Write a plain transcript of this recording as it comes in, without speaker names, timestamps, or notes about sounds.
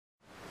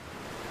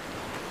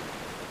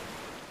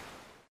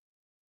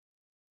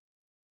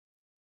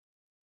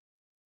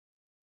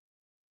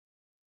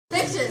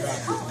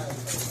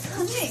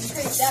I'm getting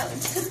creeped out.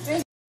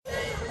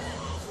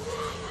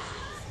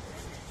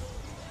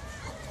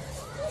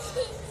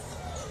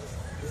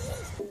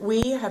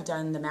 We have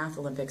done the Math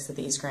Olympics at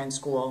the East Grand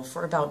School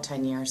for about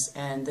 10 years,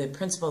 and the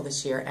principal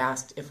this year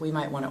asked if we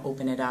might want to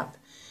open it up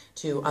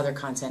to other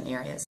content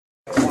areas.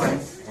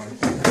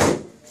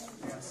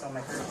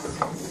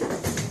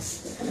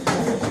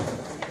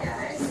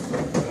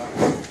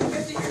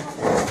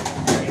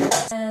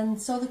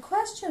 And so the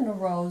question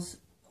arose,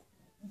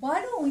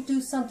 why don't we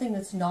do something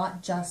that's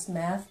not just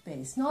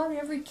math-based? Not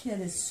every kid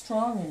is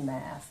strong in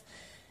math.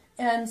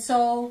 And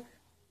so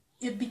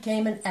it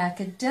became an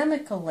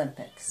academic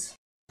Olympics.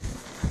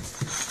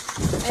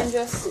 And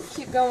just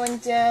keep going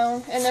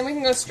down, and then we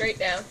can go straight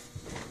down,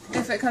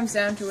 if it comes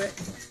down to it.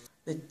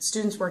 The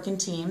students work in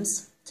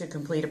teams to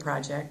complete a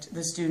project.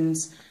 The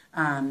students,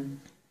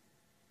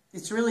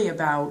 it's really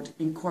about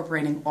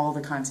incorporating all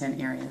the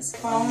content areas.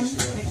 Phone? You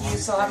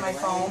still have my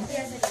phone?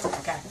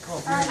 Okay,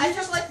 cool. I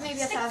just like maybe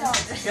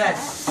 1,000. Good.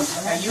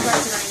 Okay, you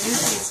guys are going to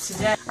use these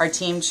today. Our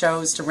team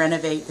chose to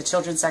renovate the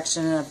children's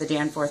section of the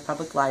Danforth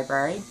Public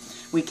Library.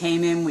 We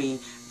came in, we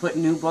put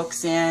new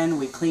books in,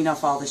 we cleaned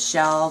off all the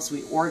shelves,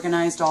 we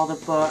organized all the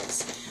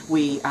books,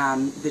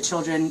 the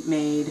children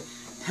made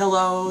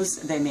pillows,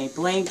 they made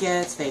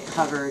blankets, they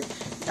covered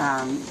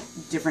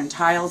different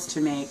tiles to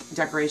make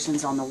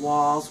decorations on the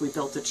walls. We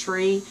built a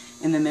tree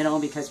in the middle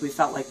because we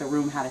felt like the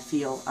room had a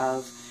feel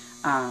of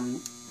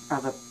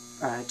a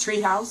tree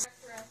house.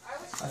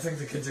 I think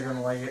the kids are going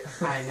to like it.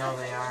 I know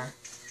they are.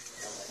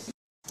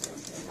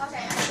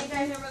 Okay, I think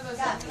I remember those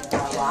up. A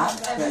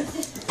lot, good.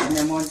 And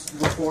then once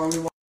before we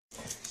walk.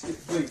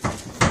 Please.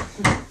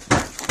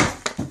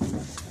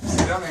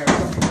 Sit down there.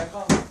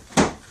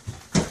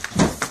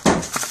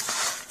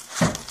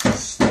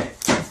 Stay.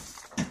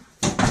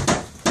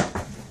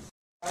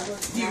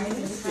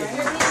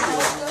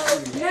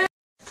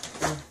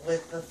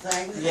 With the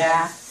thing?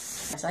 Yeah.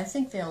 I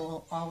think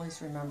they'll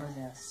always remember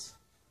this.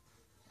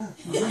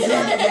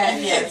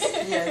 Yes.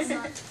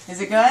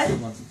 Is it good?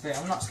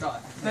 I'm not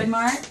Scott. Good,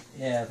 Mark?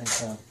 Yeah, I think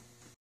so.